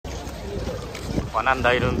Quán ăn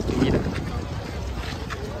đây luôn, nhìn này.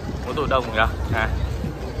 Có tủ đông kìa. À.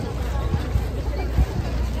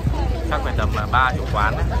 Chắc phải tầm 30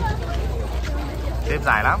 quán đấy. Xếp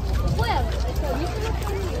dài lắm.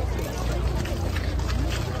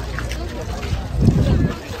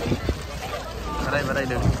 Vào đây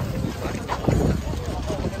đừng.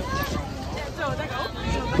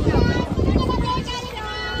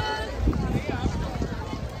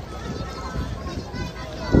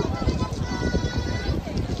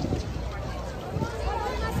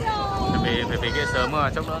 Phải về kia sớm mà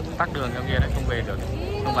chốc nữa tắc đường trong kia đấy, không về được,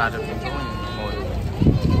 không vào được chỗ ngồi.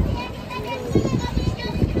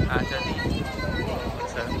 À chơi đi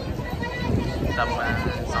sớm, tầm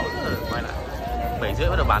 6 giờ quay lại, 7 rưỡi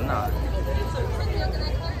bắt đầu bắn rồi.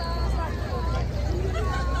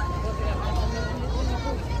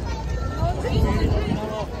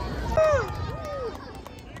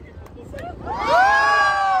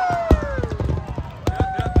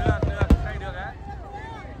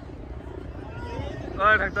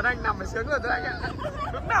 Thằng Tuấn Anh nằm phải sướng rồi Tuấn Anh ạ.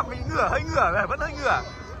 Lúc nào mình hơi ngửa rồi, vẫn hơi ngửa.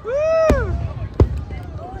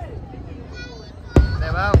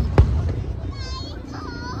 Đẹp không?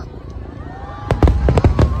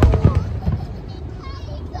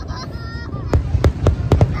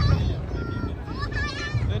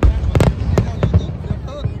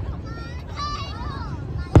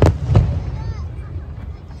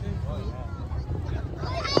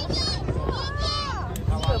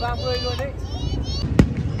 Giờ 30 luôn đấy.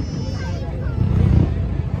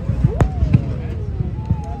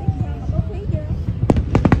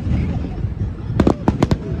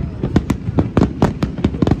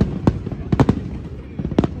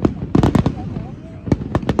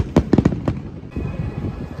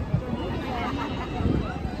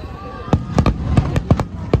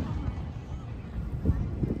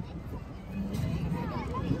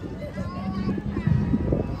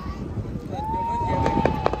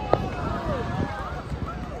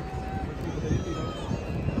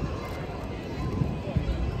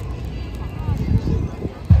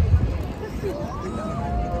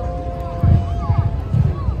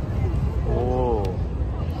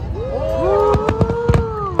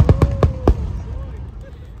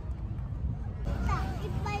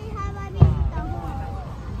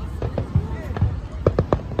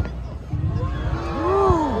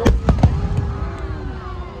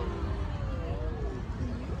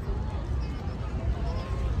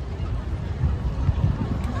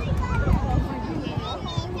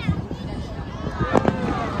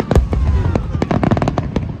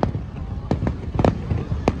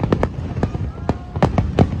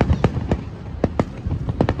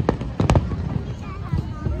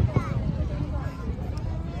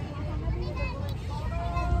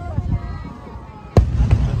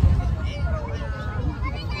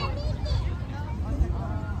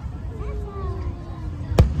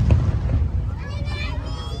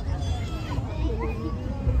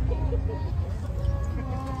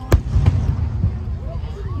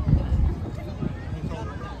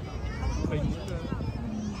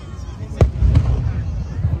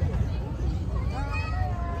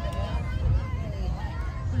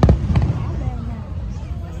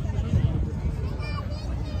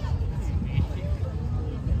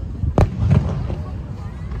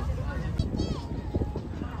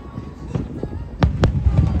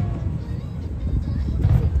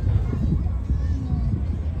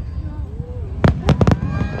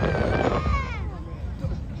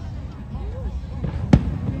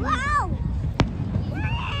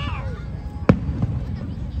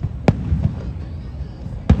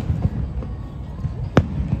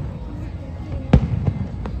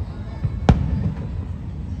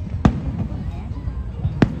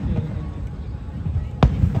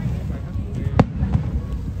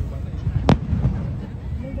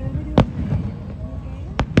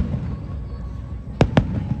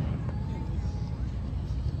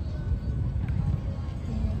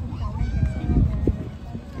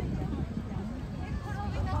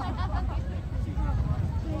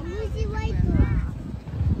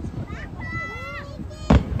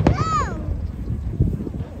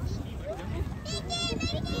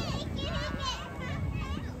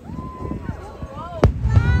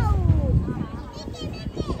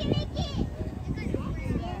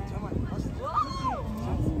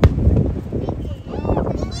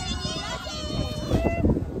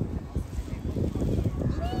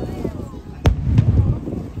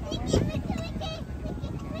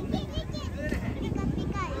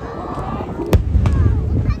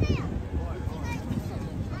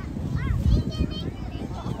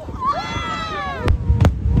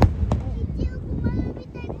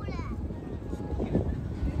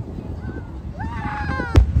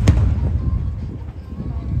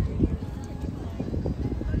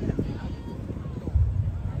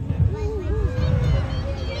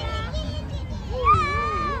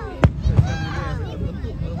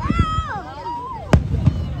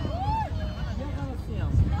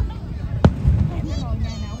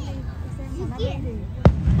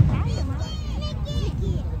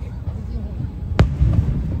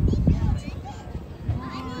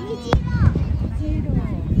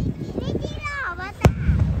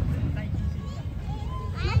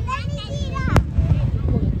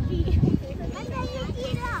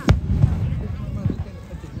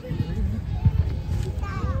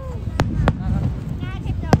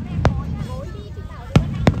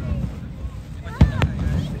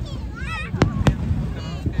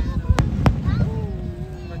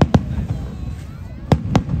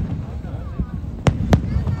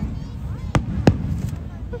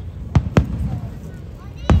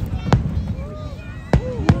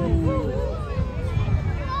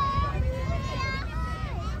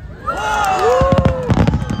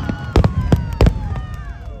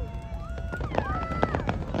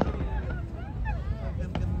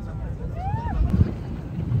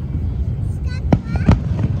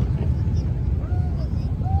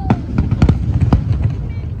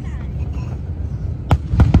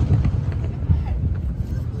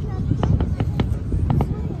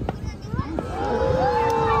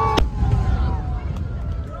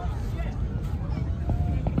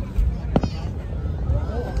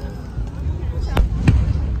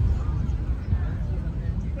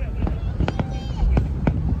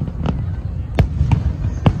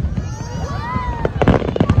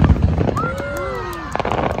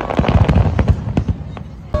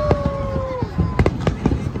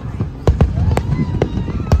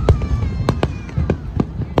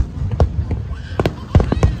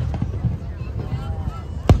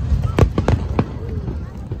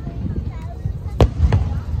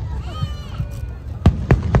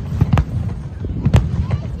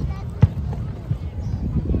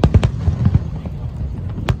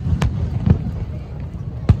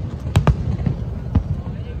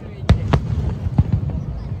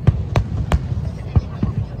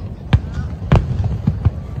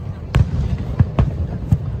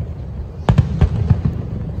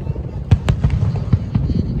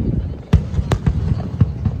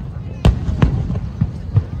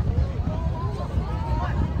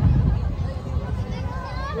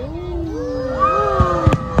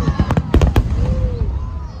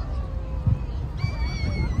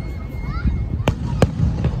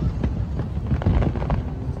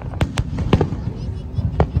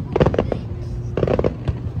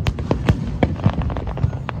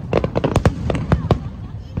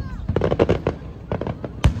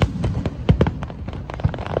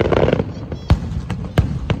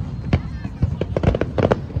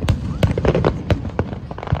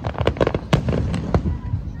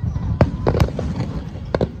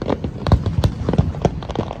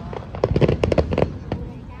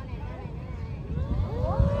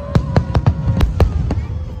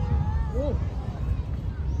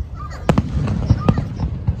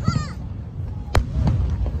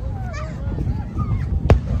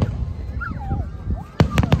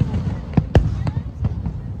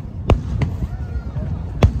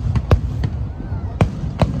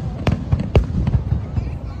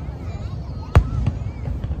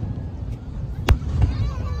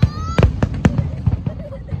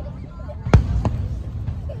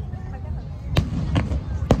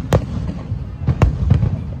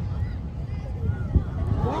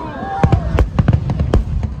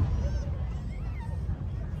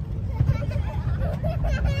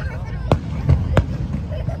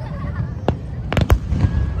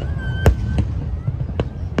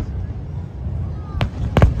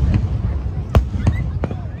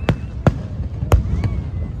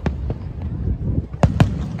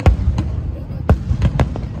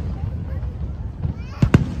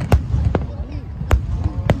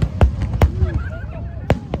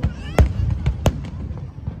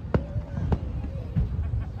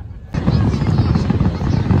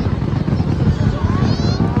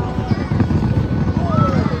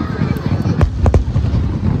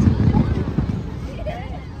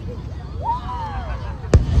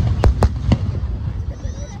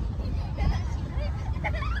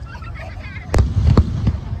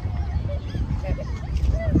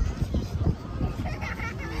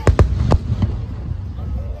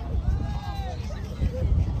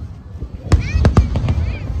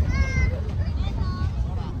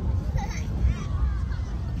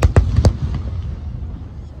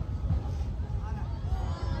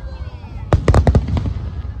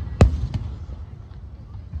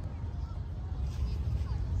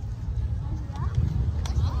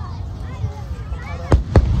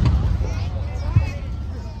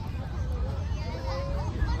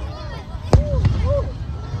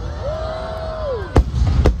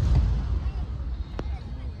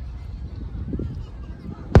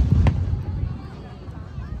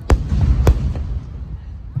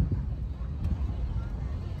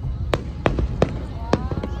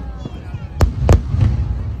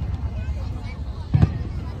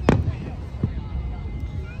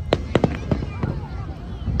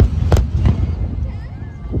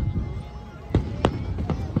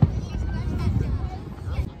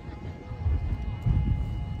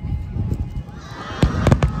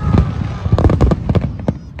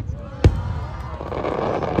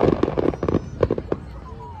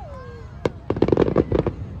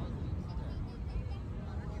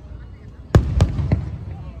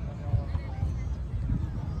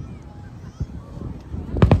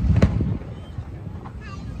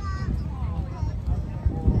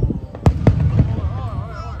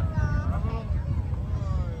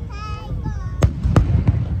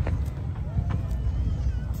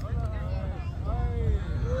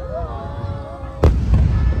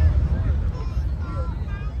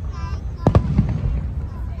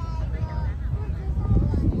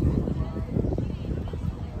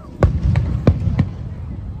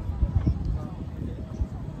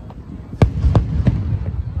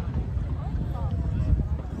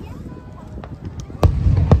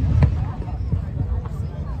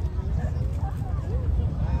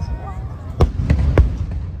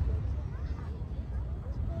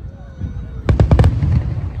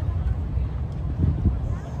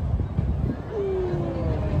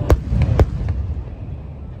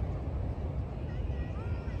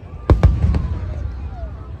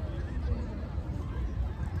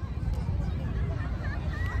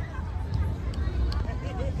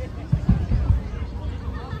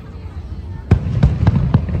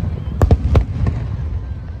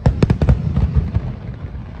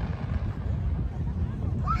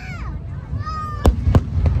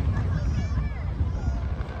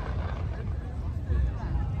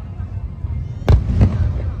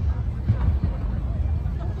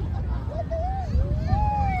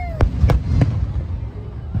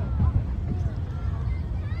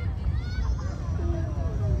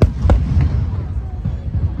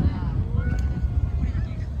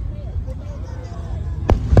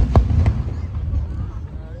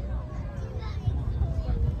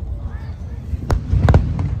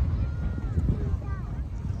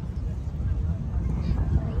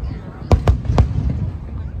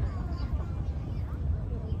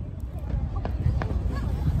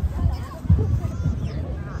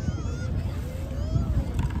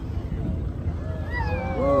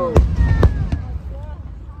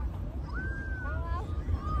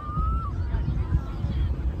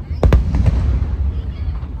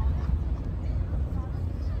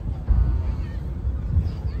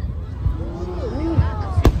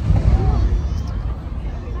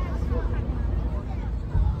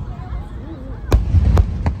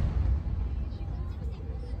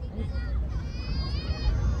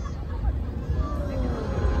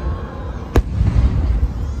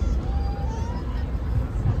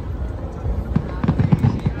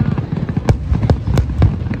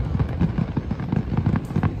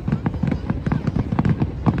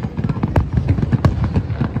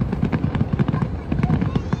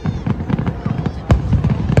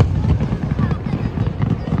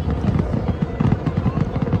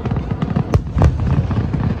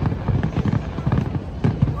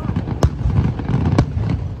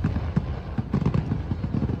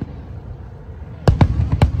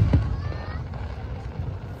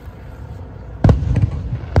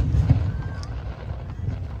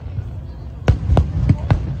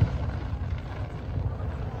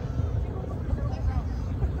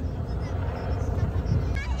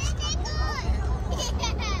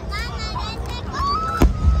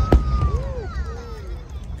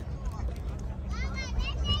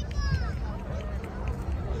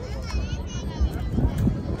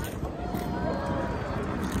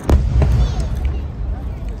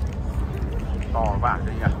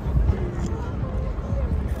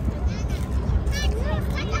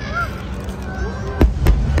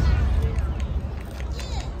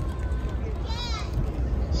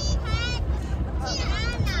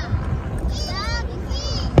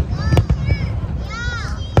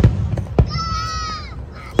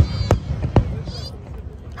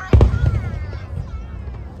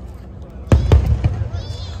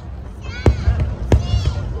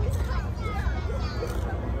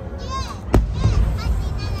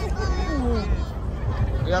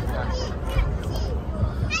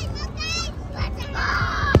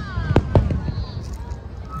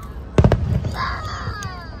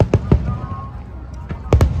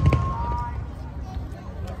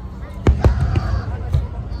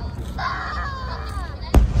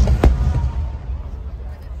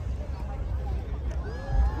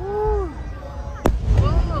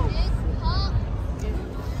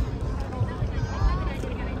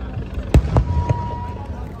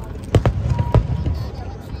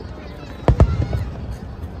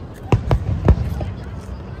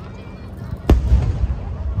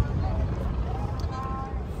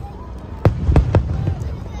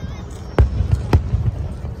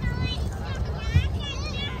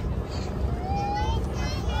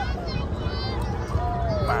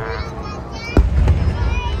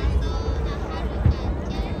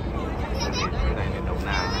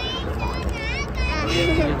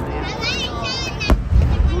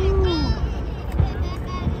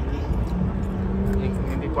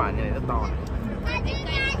 quả như này rất to này.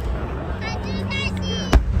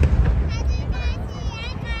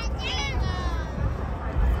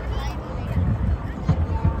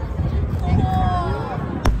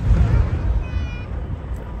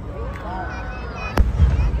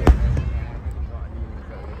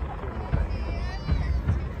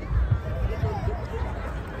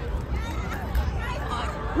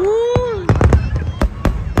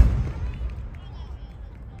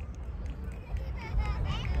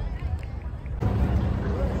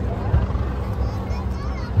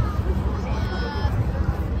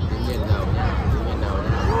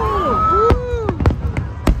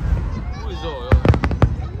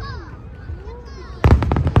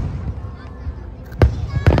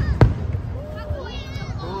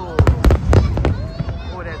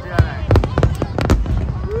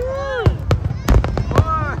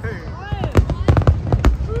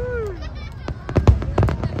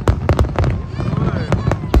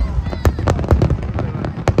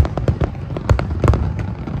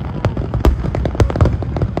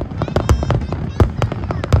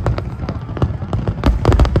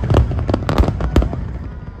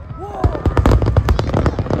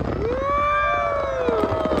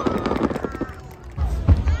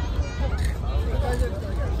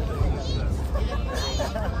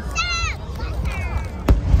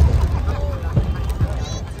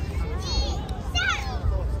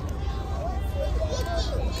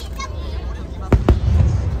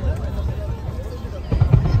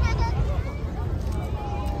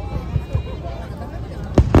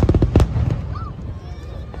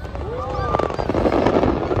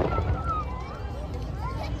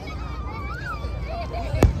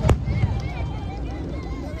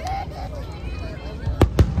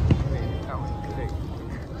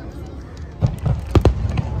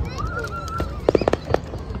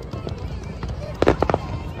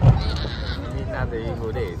 Thì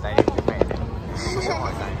ngồi để tay cái mẹ này sẽ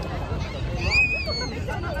hỏi tay.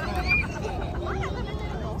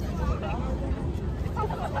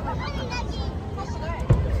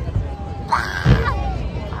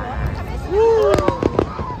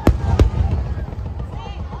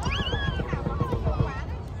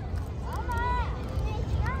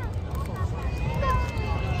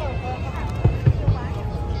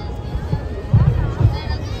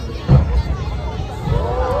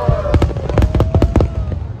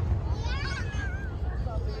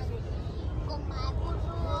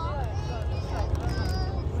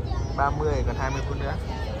 Còn 20 phút nữa.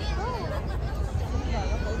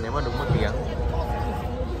 Nếu mà đúng 1 tiếng.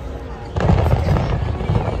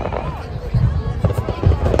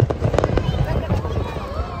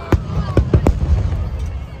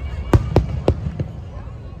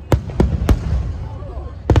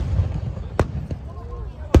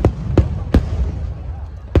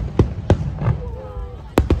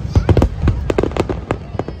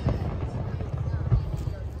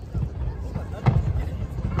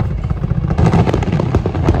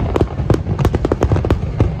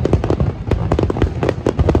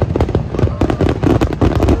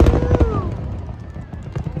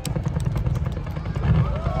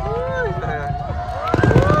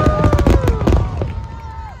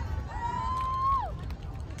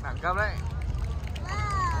 Cầm đấy.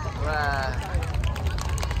 Và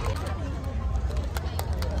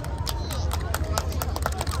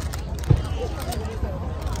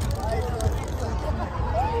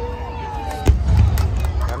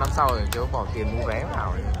năm sau thì cháu bỏ tiền mua vé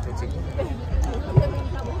vào cho chính.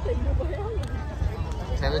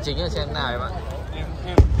 Xem cho chính là xem nào các bạn.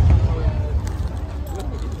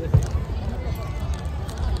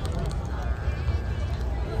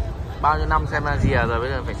 Bao nhiêu năm xem là gì rồi, bây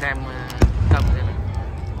giờ phải xem cầm thế này.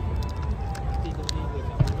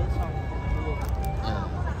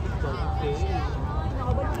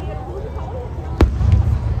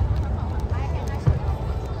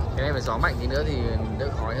 Cái này phải gió mạnh tí nữa thì đỡ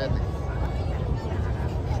khói hơn này.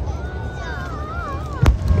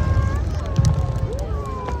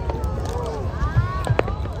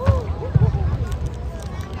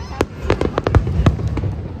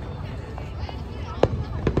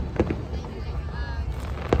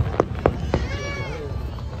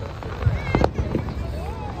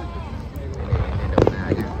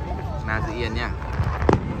 Giữ yên nha.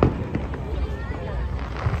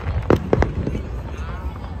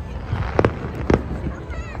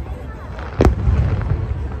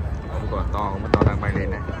 Quả to không, nó đang bay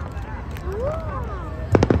lên này.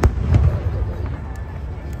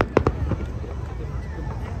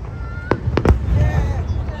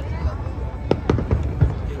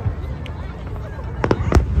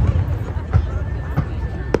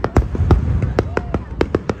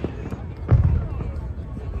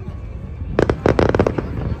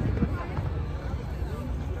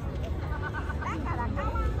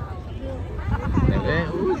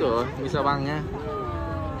 sao băng nhá.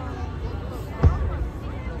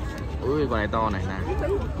 Ui con này to này nè.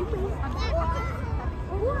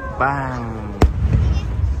 Bang.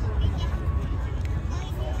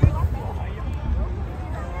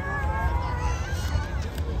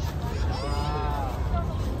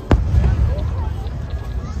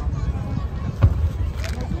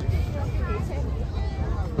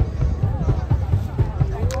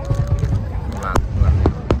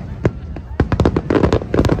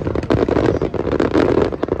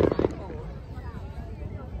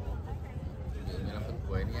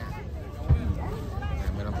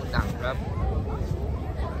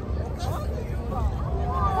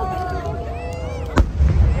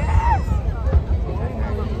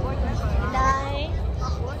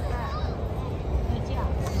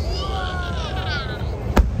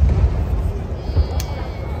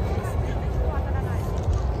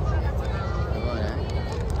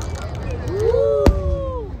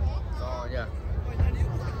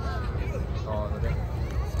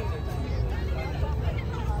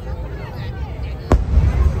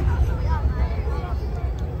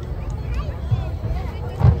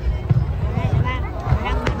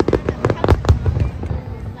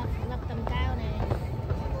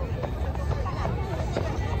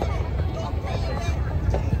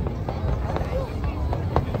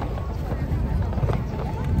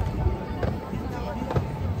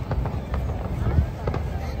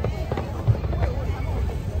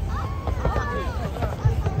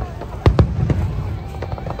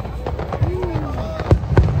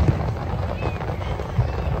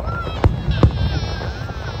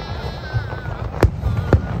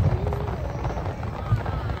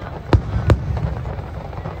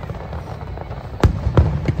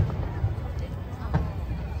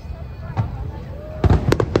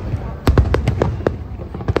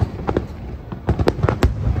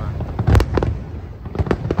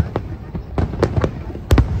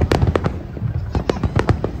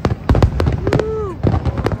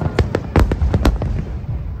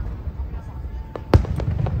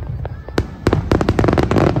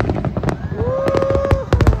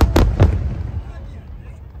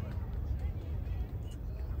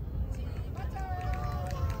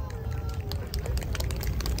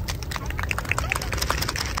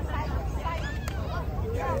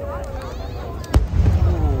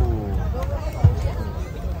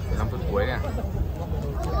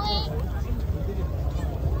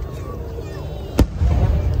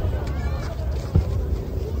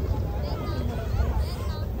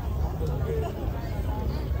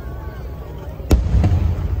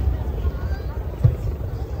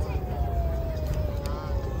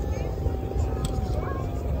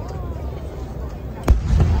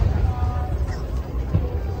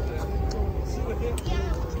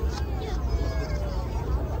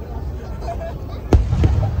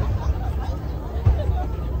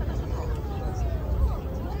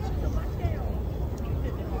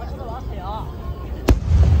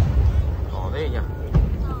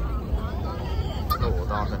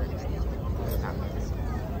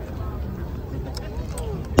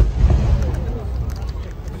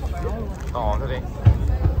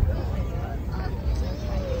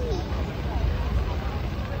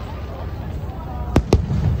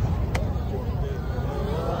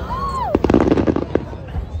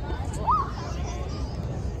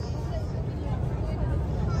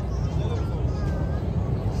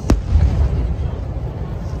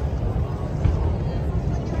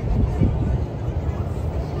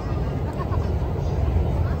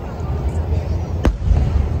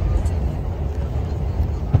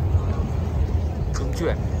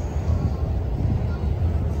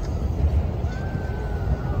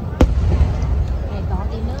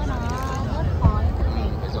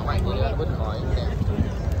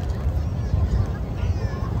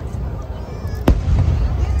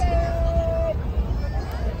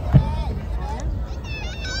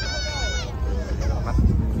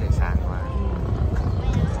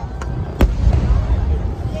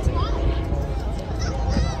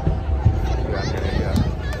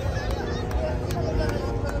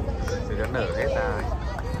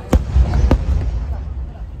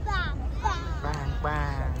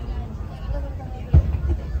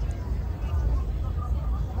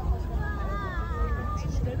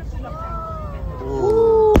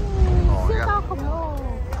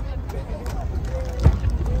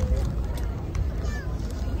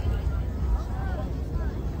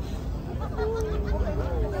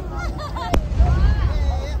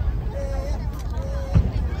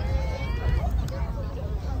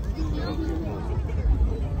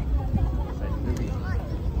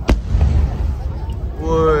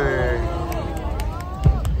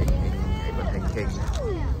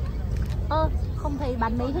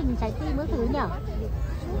 dán mấy hình trái tim các thứ nhỉ?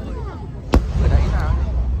 Ở đấy nào.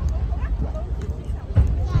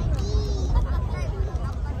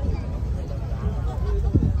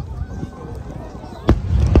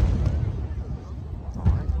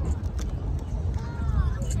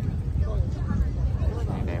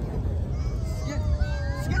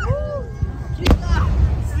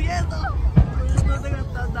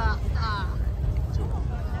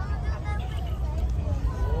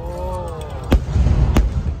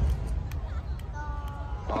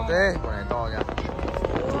 Thế, con này to nhỉ.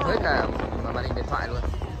 Chụp hết cả màn hình điện thoại luôn.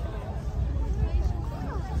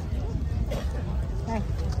 Đây,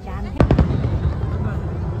 dán hết.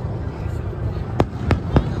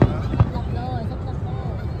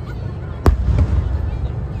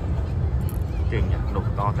 Kinh nhỉ, đục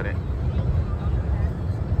to thật đấy.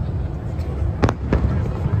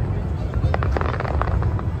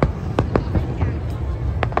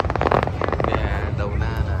 Đầu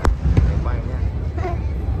na là quay nhá.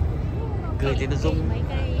 Cười thì nó rung.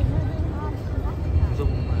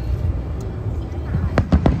 Rung.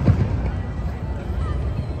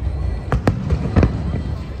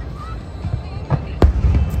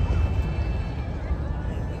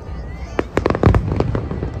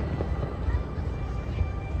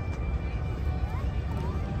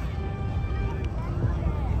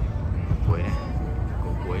 Cuối này.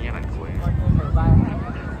 Cổ cuối nha bạn, cuối.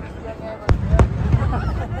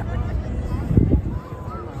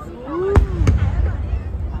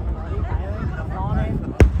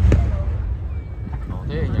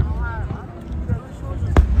 Thế nhỉ?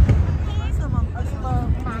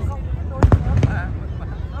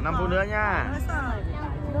 5 phút nữa nha.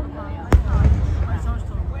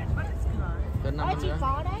 Gần 5 phút chị nữa.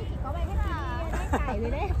 có đấy, chị có bài hết là cải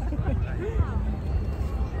rồi đấy.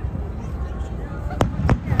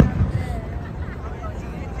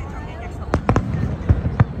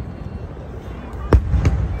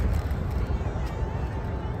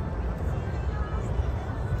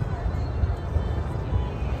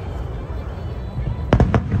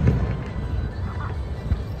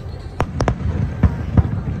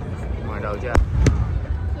 Đầu chưa?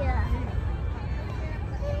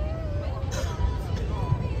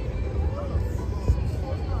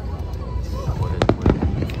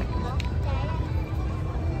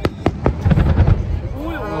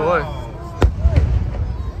 Ui,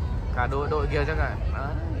 cả đội kia chắc là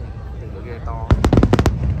đội kia to.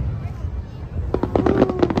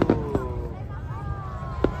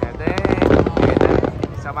 Đẹp thế,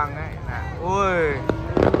 sao băng đấy nè. Ui,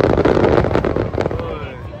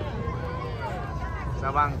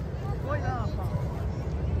 sao băng.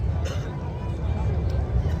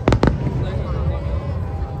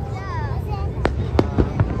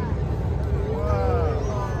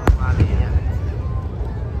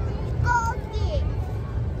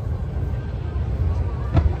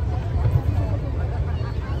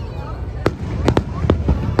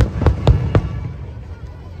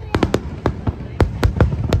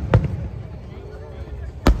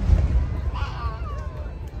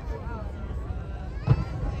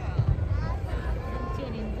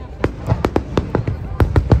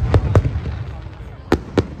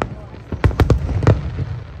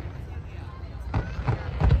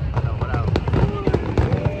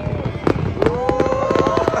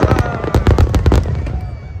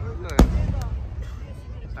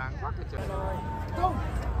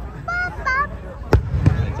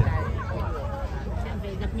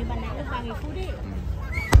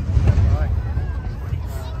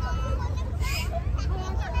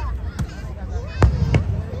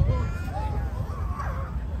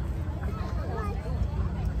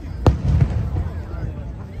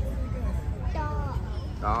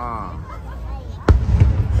 Đó.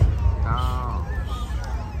 Đó.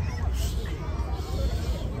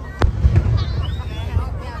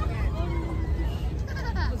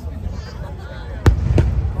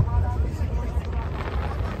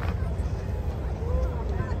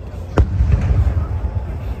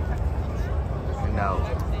 Đầu.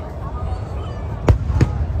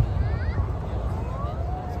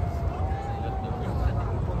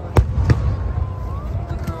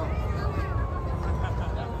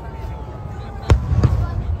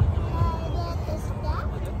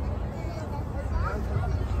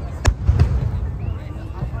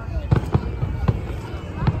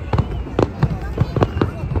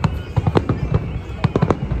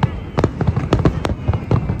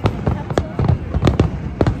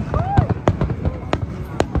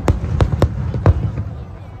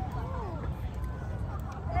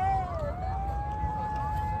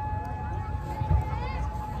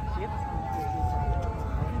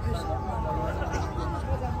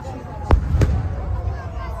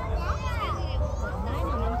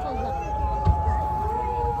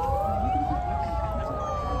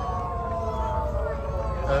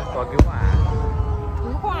 Có cứu hỏa.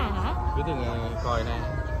 Cứu hỏa hả? Cứ từng còi này.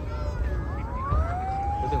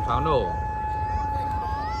 Cứ từng pháo nổ.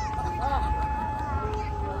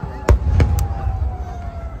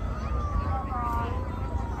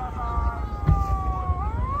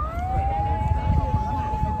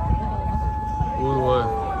 Ui ui,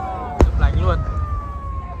 lấp lánh luôn.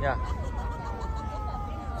 Yeah.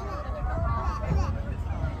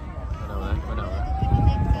 Bắt đầu đấy, bắt đầu đấy.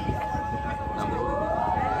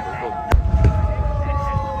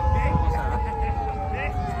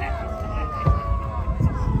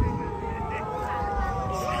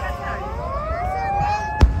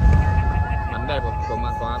 Bắn đẹp của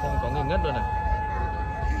màn khóa không có người ngất luôn này.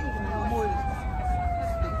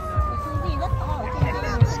 Cái gì rất to ở trên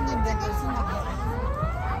đây mình không nhìn được rồi xin lỗi.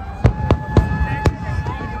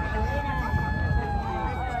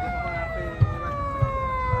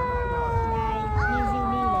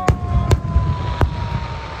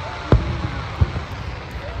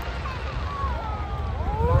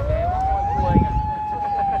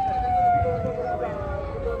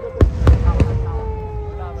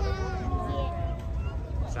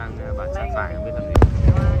 Sang bạn sang phải không biết làm gì.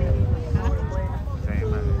 Xe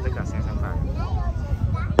mà tất cả xe sang phải.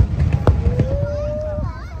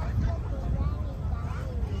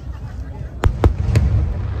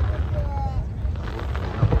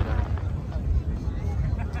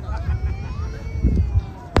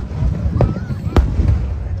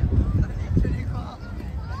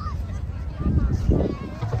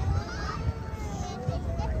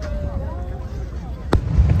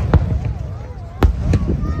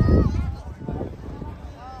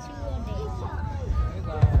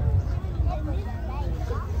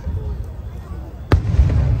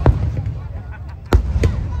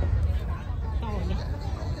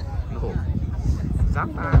 Giáp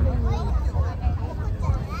à.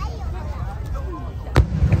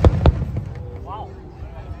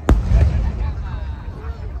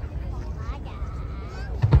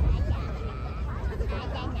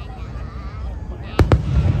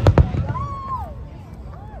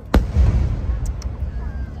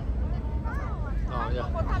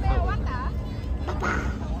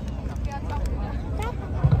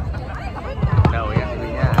 Đầu em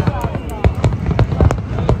quý nha.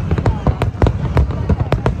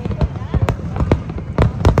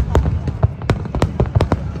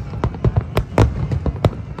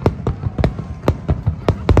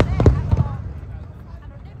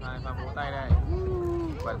 Và vỗ tay đây.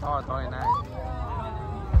 Bật to này này.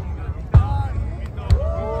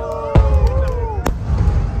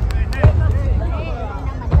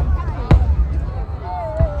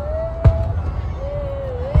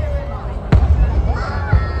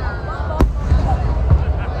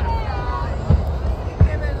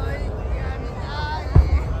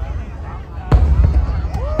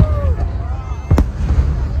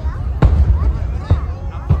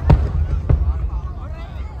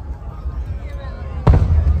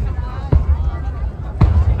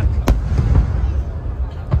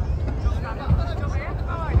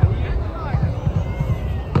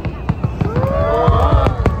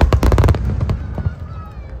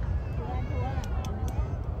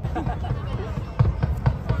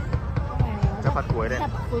 Chắc phát cuối đây. Tập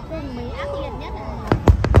cuối cùng mới ác liệt nhất là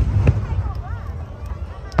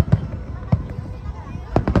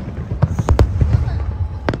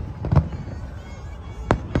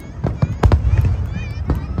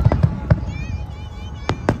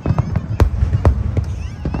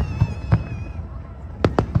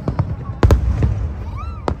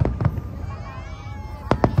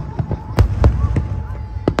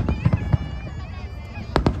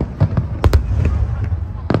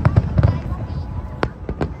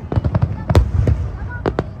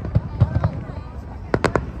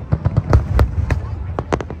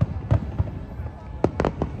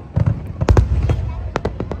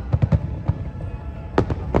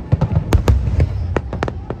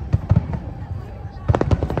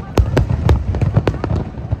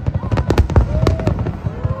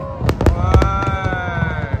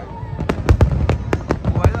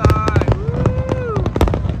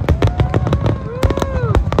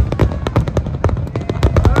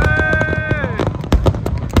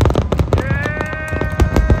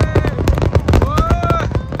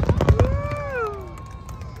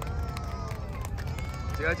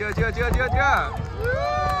chưa.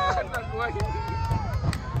 Thật vui.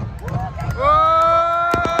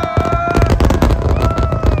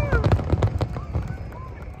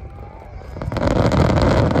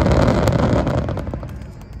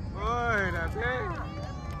 Ôi đẹp thế.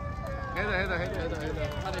 Hết rồi.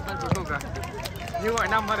 Phát này phát cuối cùng rồi. Như mọi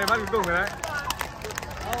năm phát này phát cuối cùng rồi đấy.